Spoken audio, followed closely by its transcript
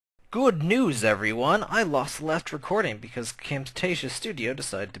Good news, everyone! I lost the last recording because Camtasia Studio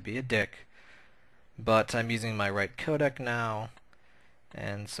decided to be a dick. But I'm using my right codec now,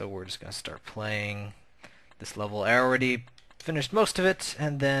 and so we're just going to start playing this level. I already finished most of it,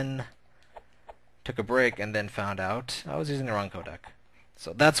 and then took a break, and then found out I was using the wrong codec.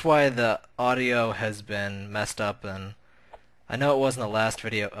 So that's why the audio has been messed up, and I know it wasn't the last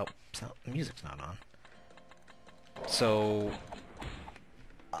video. Oh, the music's not on. So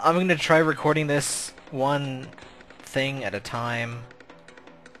I'm going to try recording this one thing at a time.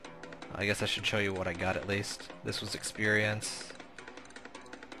 I guess I should show you what I got at least. This was experience.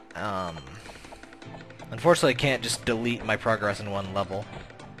 Unfortunately I can't just delete my progress in one level.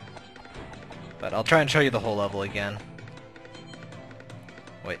 But I'll try and show you the whole level again.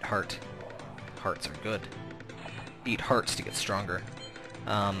 Wait, heart. Hearts are good. Eat hearts to get stronger.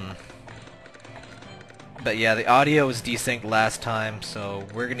 But yeah, the audio was desynced last time, so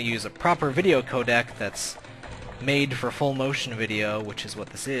we're going to use a proper video codec that's made for full motion video, which is what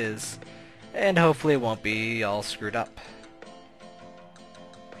this is, and hopefully it won't be all screwed up.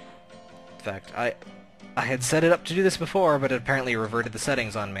 In fact, I had set it up to do this before, but it apparently reverted the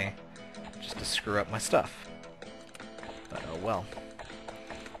settings on me, just to screw up my stuff. But oh well.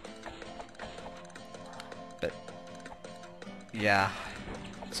 But yeah.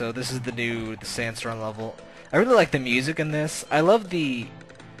 So this is the Sandstorm level. I really like the music in this. I love the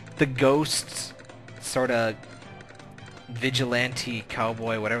ghosts, sort of vigilante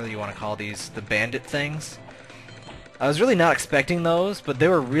cowboy, whatever you want to call these, the bandit things. I was really not expecting those, but they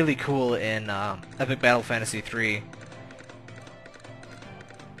were really cool in Epic Battle Fantasy 3.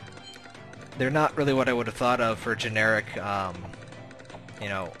 They're not really what I would have thought of for generic, you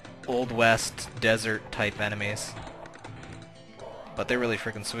know, Old West desert type enemies. But they're really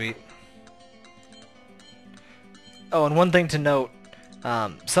freaking sweet. Oh, and one thing to note,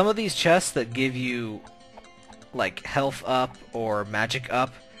 some of these chests that give you like health up or magic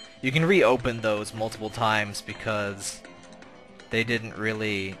up, you can reopen those multiple times because they didn't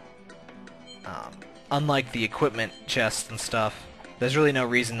really, unlike the equipment chests and stuff, there's really no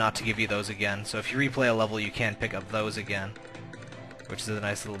reason not to give you those again. So if you replay a level, you can pick up those again, which is a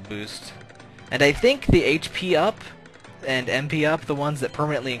nice little boost. And I think the HP up and MP up, the ones that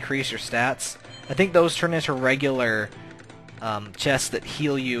permanently increase your stats, I think those turn into regular chests that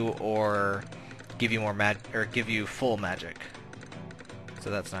heal you or give you more give you full magic.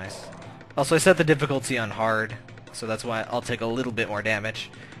 So that's nice. Also, I set the difficulty on hard, so that's why I'll take a little bit more damage.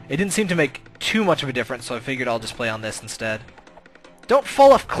 It didn't seem to make too much of a difference, so I figured I'll just play on this instead. Don't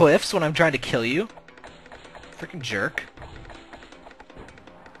fall off cliffs when I'm trying to kill you. Freaking jerk.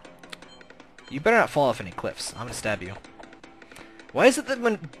 You better not fall off any cliffs. I'm gonna stab you. Why is it that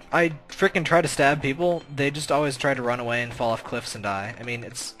when I frickin' try to stab people, they just always try to run away and fall off cliffs and die? I mean,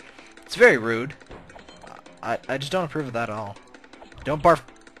 it's very rude. I just don't approve of that at all. Don't barf...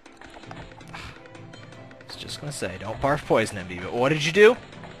 I was just gonna say, don't barf poison at me, but what did you do?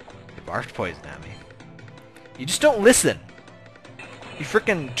 You barfed poison at me. You just don't listen. You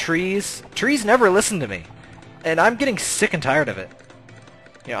frickin' trees. Trees never listen to me. And I'm getting sick and tired of it.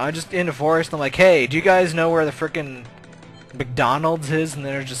 You know, I'm just in the forest and I'm like, hey, do you guys know where the frickin' McDonald's is? And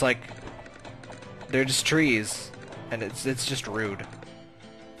they're just like, they're just trees, and it's just rude.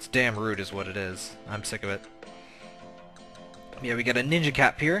 It's damn rude is what it is. I'm sick of it. Yeah, we got a ninja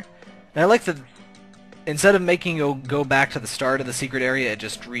cap here, and I like that instead of making you go back to the start of the secret area, it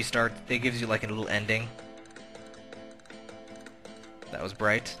just restarts. It gives you like a little ending. That was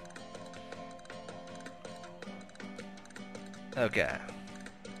bright. Okay.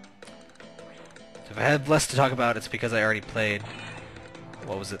 If I have less to talk about, it's because I already played,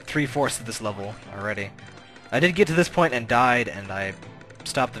 what was it, 3/4 of this level already. I did get to this point and died, and I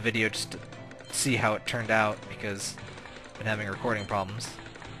stopped the video just to see how it turned out, because I've been having recording problems.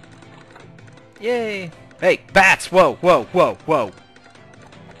 Yay! Hey, bats! Whoa, whoa, whoa, whoa!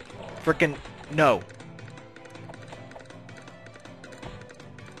 Frickin' no.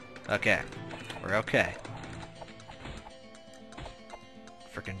 Okay. We're okay.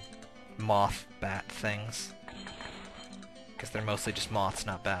 Frickin' moth bat things. Because they're mostly just moths,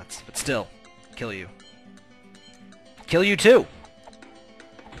 not bats. But still, kill you. Kill you too!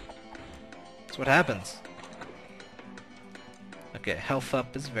 That's what happens. Okay, health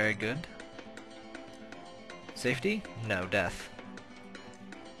up is very good. Safety? No, death.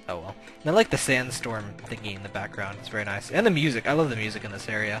 Oh well. And I like the sandstorm thingy in the background. It's very nice. And the music. I love the music in this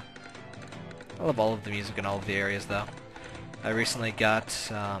area. I love all of the music in all of the areas, though. I recently got,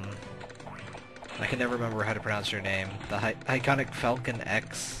 I can never remember how to pronounce your name. The Iconic Falcon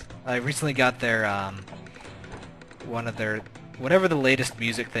X. I recently got their, one of whatever the latest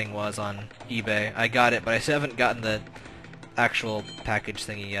music thing was on eBay, I got it, but I still haven't gotten the actual package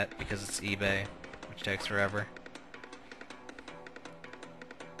thingy yet because it's eBay, which takes forever.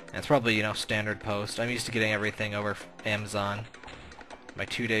 And it's probably, you know, standard post. I'm used to getting everything over Amazon. My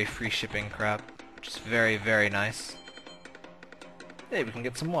 2-day free shipping crap, which is very, very nice. Hey, we can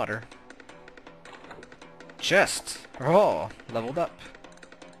get some water. Chest! Oh, leveled up.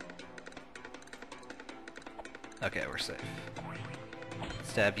 Okay, we're safe.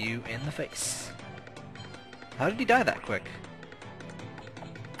 Stab you in the face. How did he die that quick?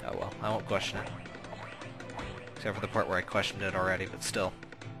 Oh well, I won't question it. Except for the part where I questioned it already, but still.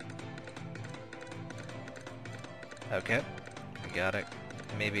 Okay, we got it.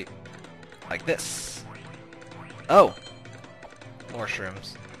 Maybe like this. Oh! More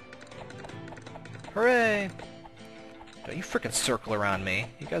shrooms. Hooray! Don't you frickin' circle around me.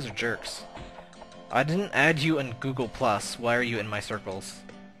 You guys are jerks. I didn't add you in Google+. Why are you in my circles?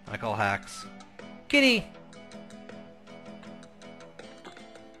 I call hacks. Kitty!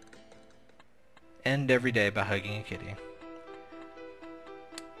 End every day by hugging a kitty.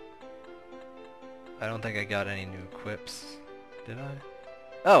 I don't think I got any new equips. Did I?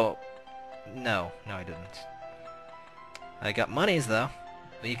 Oh! No. No, I didn't. I got monies, though.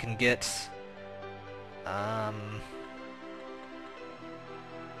 You can get... What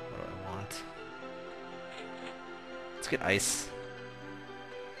do I want? Let's get ice.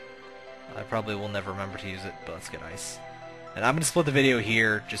 I probably will never remember to use it, but let's get ice. And I'm gonna split the video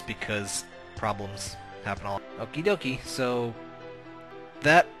here just because problems happen all. Okie dokie, so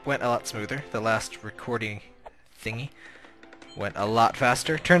that went a lot smoother. The last recording thingy went a lot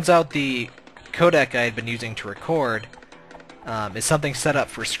faster. Turns out the codec I had been using to record is something set up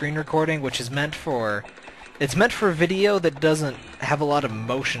for screen recording, which is meant for... It's meant for video that doesn't have a lot of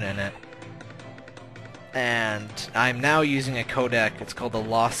motion in it. And I'm now using a codec, it's called the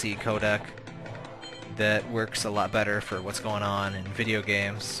lossy codec, that works a lot better for what's going on in video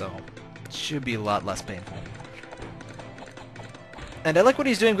games, so it should be a lot less painful. And I like what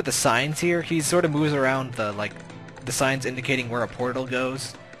he's doing with the signs here. He sort of moves around the signs indicating where a portal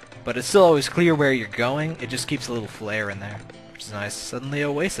goes, but it's still always clear where you're going. It just keeps a little flair in there, which is nice. Suddenly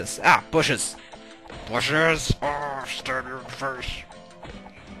oasis. Ah, bushes! Bushes! Oh, stab you in the face!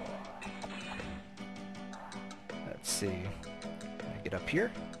 Let's see. Can I get up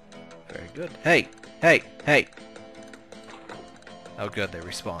here? Very good. Hey! Hey! Hey! Oh good, they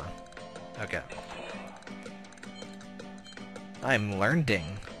respawn. Okay. I'm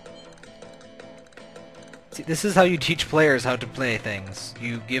learning. See, this is how you teach players how to play things.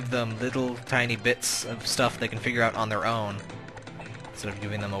 You give them little tiny bits of stuff they can figure out on their own, instead of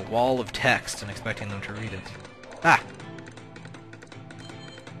giving them a wall of text and expecting them to read it. Ah!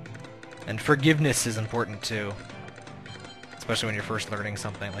 And forgiveness is important too. Especially when you're first learning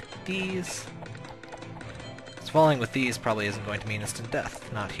something like these. Falling with these probably isn't going to mean instant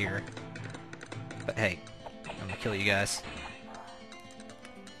death. Not here. But hey, I'm gonna kill you guys.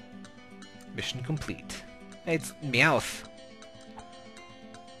 Mission complete. Hey, it's Meowth.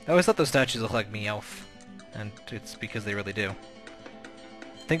 I always thought those statues looked like Meowth. And it's because they really do.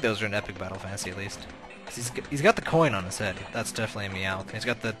 I think those are in Epic Battle Fantasy at least. He's got the coin on his head. That's definitely a Meowth. He's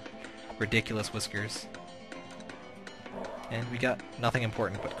got the ridiculous whiskers. And we got nothing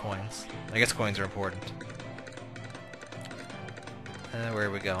important but coins. I guess coins are important. Where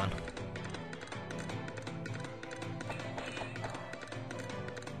are we going?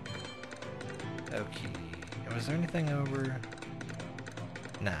 Okay. Was there anything over...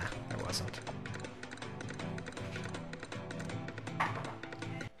 Nah, there wasn't.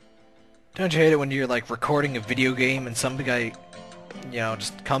 Don't you hate it when you're like recording a video game and some guy, you know,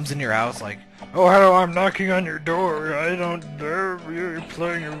 just comes in your house like, "Oh, hello, I'm knocking on your door. I don't dare. You're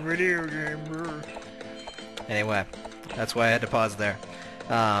playing a video game." Anyway, that's why I had to pause there.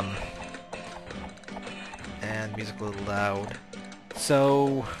 And music a little loud.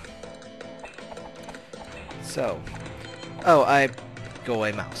 So... Oh, go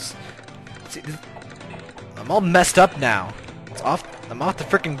away, mouse. See, I'm all messed up now. I'm off the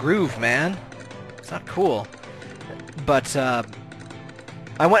frickin' groove, man. It's not cool. But, I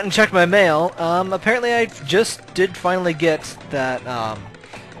went and checked my mail. Apparently I just did finally get that,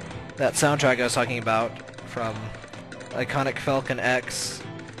 that soundtrack I was talking about from Iconic Falcon X.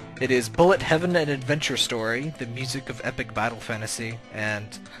 It is Bullet Heaven: An Adventure Story, the music of epic battle fantasy,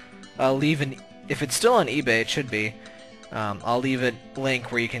 and I'll leave an... If it's still on eBay, it should be. I'll leave a link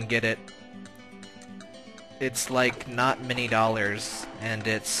where you can get it. It's like not many dollars, and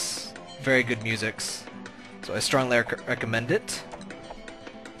it's very good music, so I strongly recommend it.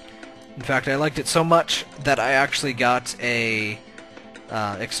 In fact, I liked it so much that I actually got a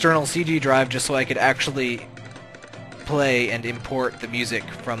external CD drive just so I could actually play and import the music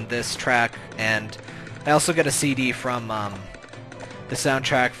from this track, and I also got a CD from the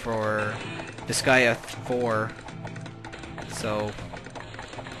soundtrack for Disgaea 4, so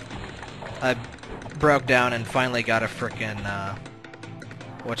I broke down and finally got a frickin'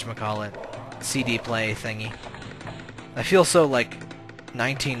 whatchamacallit, CD play thingy. I feel so, like,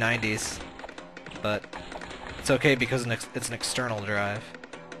 1990s, but it's okay because it's an external drive.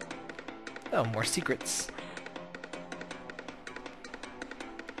 Oh, more secrets.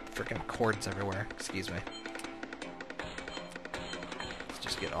 Frickin' cords everywhere, excuse me. Let's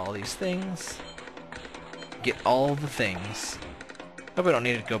just get all these things. Get all the things. Hope I don't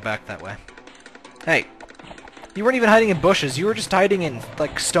need to go back that way. Hey! You weren't even hiding in bushes, you were just hiding in,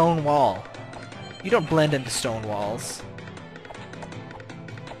 like, stone wall. You don't blend into stone walls.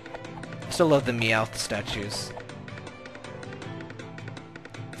 I still love the Meowth statues.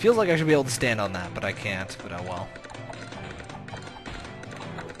 Feels like I should be able to stand on that, but I can't, but oh well.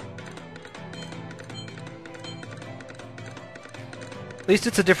 At least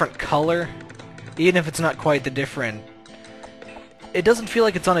it's a different color, even if it's not quite the different... It doesn't feel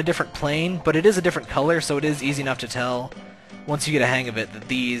like it's on a different plane, but it is a different color, so it is easy enough to tell, once you get a hang of it, that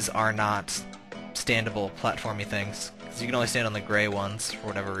these are not standable platformy things. Because you can only stand on the gray ones, for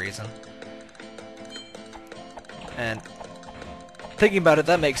whatever reason. And thinking about it,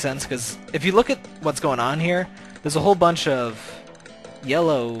 that makes sense, because if you look at what's going on here, there's a whole bunch of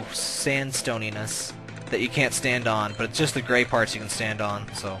yellow sandstoniness that you can't stand on, but it's just the gray parts you can stand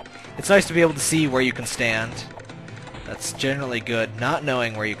on, so it's nice to be able to see where you can stand. That's generally good. Not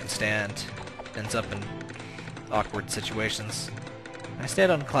knowing where you can stand ends up in awkward situations. Can I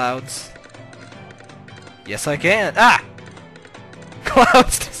stand on clouds? Yes, I can! Ah!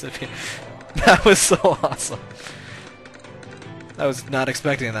 Clouds disappear. That was so awesome. I was not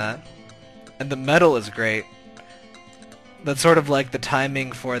expecting that. And the metal is great. That's sort of like the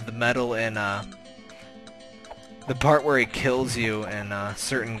timing for the metal in the part where he kills you in a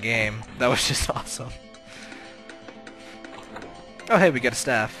certain game. That was just awesome. Oh hey, we got a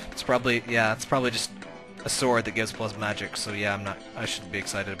staff. It's probably, yeah, it's probably just a sword that gives plus magic, so yeah, I shouldn't be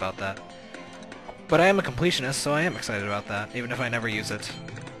excited about that. But I am a completionist, so I am excited about that, even if I never use it.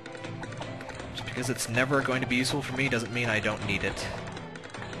 Just because it's never going to be useful for me doesn't mean I don't need it.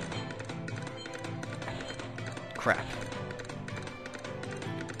 Crap.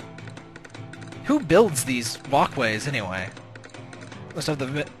 Who builds these walkways, anyway? Must have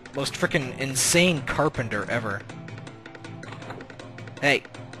the most frickin' insane carpenter ever. Hey!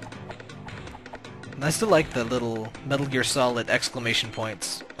 I still like the little Metal Gear Solid exclamation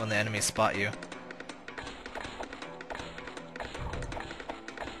points when the enemies spot you.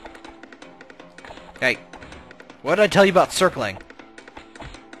 Hey! What did I tell you about circling?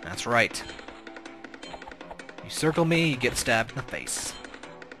 That's right. You circle me, you get stabbed in the face.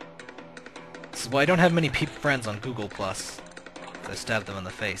 This is why I don't have many friends on Google+. I stab them in the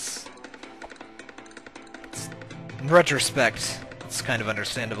face. In retrospect, it's kind of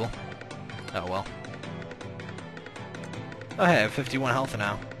understandable. Oh well. Oh hey, I have 51 health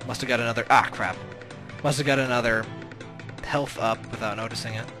now. Must have got another... Ah, crap. Must have got another health up without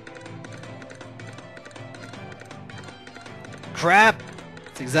noticing it. Crap!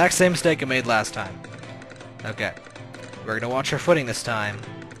 It's the exact same mistake I made last time. Okay. We're gonna watch our footing this time.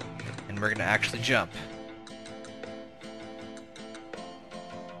 And we're gonna actually jump.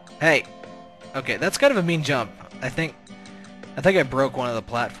 Hey! Okay, that's kind of a mean jump. I think I broke one of the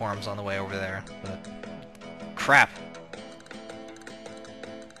platforms on the way over there, but... Crap!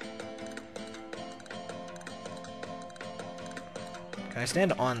 Can I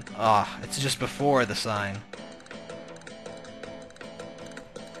stand on... Ah, it's just before the sign.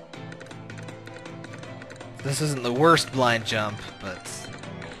 This isn't the worst blind jump, but...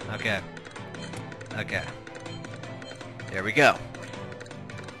 Okay. Okay. There we go.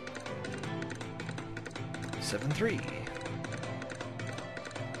 7-3.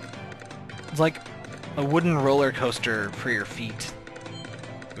 It's like a wooden roller coaster for your feet,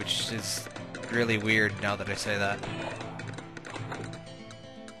 which is really weird now that I say that.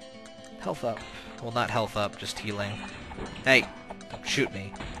 Health up. Well, not health up, just healing. Hey, don't shoot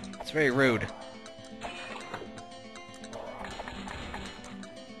me. It's very rude.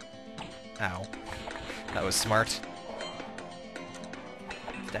 Ow. That was smart.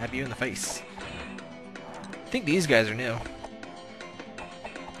 Stab you in the face. I think these guys are new.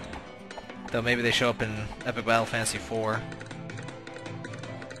 Though maybe they show up in Epic Battle Fantasy 4.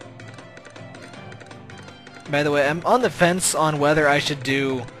 By the way, I'm on the fence on whether I should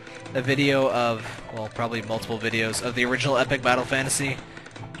do a video of, well, probably multiple videos of the original Epic Battle Fantasy.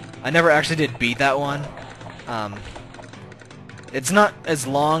 I never actually did beat that one. It's not as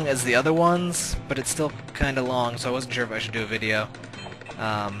long as the other ones, but it's still kind of long, so I wasn't sure if I should do a video.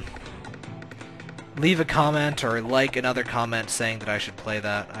 Leave a comment or like another comment saying that I should play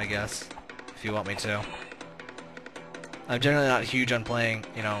that, I guess, if you want me to. I'm generally not huge on playing,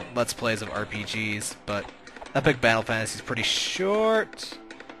 you know, Let's Plays of RPGs, but Epic Battle Fantasy is pretty short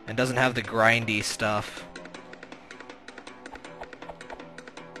and doesn't have the grindy stuff.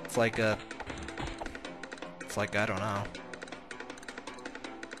 It's like, I don't know.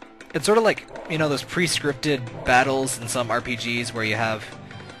 It's sort of like, you know, those pre-scripted battles in some RPGs where you have,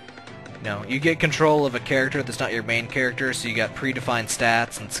 you know, you get control of a character that's not your main character, so you got predefined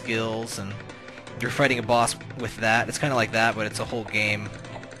stats and skills, and you're fighting a boss with that. It's kind of like that, but it's a whole game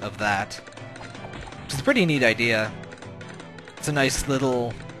of that. It's a pretty neat idea. It's a nice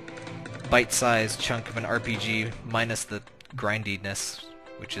little bite-sized chunk of an RPG, minus the grindiness,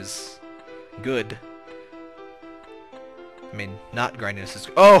 which is good. I mean, not grindiness is...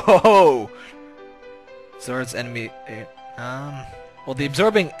 Oh ho ho! Swords enemy... well, the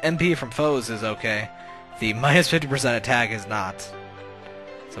absorbing MP from foes is okay. The minus 50% attack is not.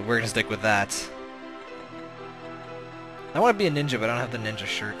 So we're gonna stick with that. I want to be a ninja, but I don't have the ninja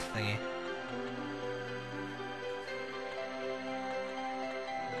shirt thingy.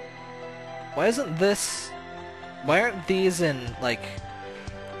 Why isn't this... Why aren't these in, like...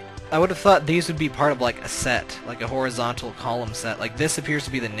 I would have thought these would be part of, like, a set. Like a horizontal column set. Like, this appears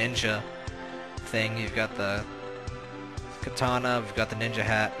to be the ninja thing. You've got the katana, we've got the ninja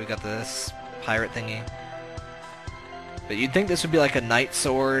hat, we've got this pirate thingy. But you'd think this would be like a knight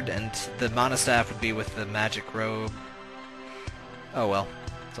sword, and the mana staff would be with the magic robe. Oh well.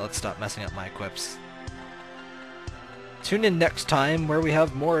 So let's stop messing up my equips. Tune in next time where we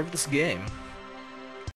have more of this game.